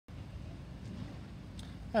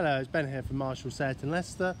Hello, it's Ben here from Marshall Seat in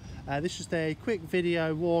Leicester. This is just a quick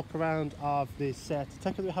video walk around of the Seat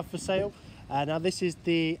Ateca that we have for sale. Now this is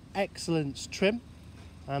the Excellence trim,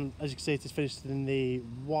 and as you can see it is finished in the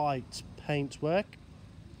white paintwork.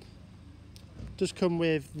 Does come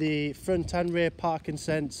with the front and rear parking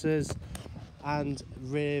sensors and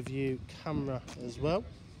rear view camera as well.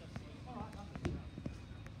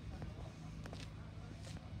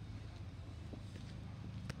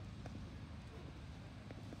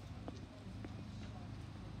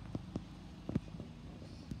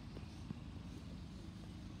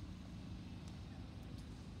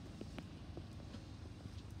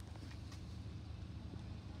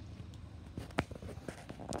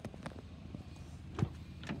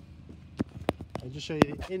 And just show you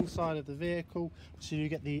the inside of the vehicle, so you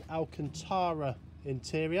get the Alcantara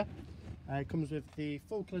interior. It comes with the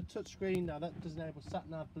full colour touchscreen. Now that does enable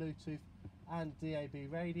sat-nav, Bluetooth and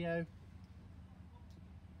DAB radio.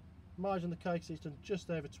 Mileage on the car, it's done just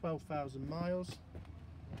over 12,000 miles.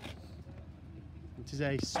 It is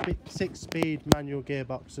a 6-speed manual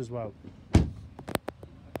gearbox as well.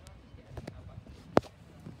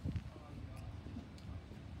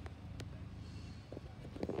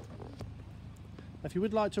 If you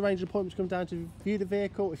would like to arrange an appointment to come down to view the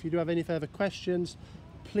vehicle, if you do have any further questions,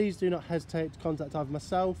 please do not hesitate to contact either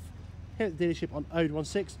myself here at the dealership on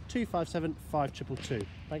 016 257 5222.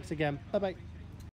 Thanks again. Bye bye.